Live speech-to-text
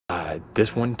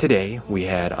This one today, we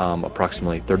had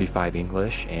approximately 35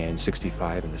 English and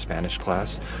 65 in the Spanish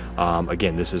class.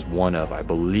 Again, this is one of, I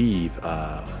believe,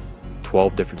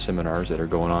 12 different seminars that are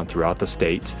going on throughout the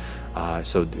state.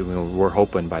 So we're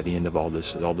hoping by the end of all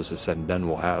this is said and done,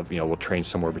 we'll train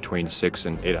somewhere between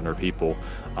 600 and 800 people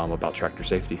about tractor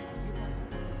safety.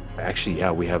 Actually, yeah,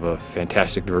 we have a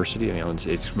fantastic diversity.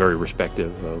 It's very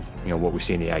respective of what we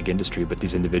see in the ag industry. But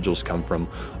these individuals come from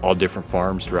all different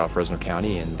farms throughout Fresno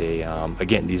County, and they,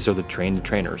 again, these are the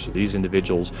trainers. So these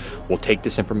individuals will take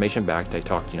this information back. They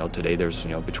talked, today there's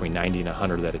between 90 and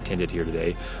 100 that attended here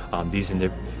today. These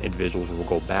individuals will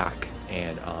go back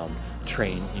and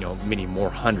train many more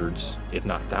hundreds, if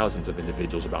not thousands, of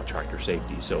individuals about tractor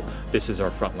safety. So this is our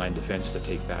frontline defense to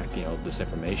take back this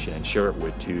information and share it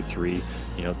with 2, 3,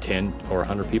 10 or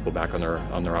 100 people back on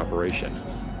their operation.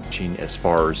 As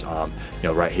far as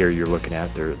right here you're looking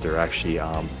at, they're actually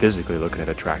physically looking at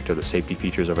a tractor, the safety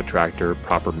features of a tractor,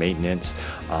 proper maintenance,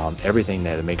 everything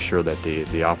that to make sure that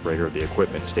the operator of the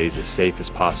equipment stays as safe as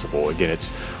possible. Again,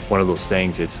 it's one of those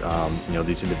things. It's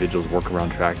these individuals work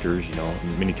around tractors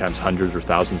many times hundreds or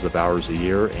thousands of hours a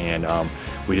year, and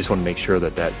we just want to make sure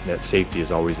that safety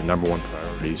is always the #1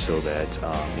 priority, so that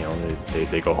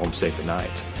they go home safe at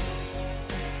night.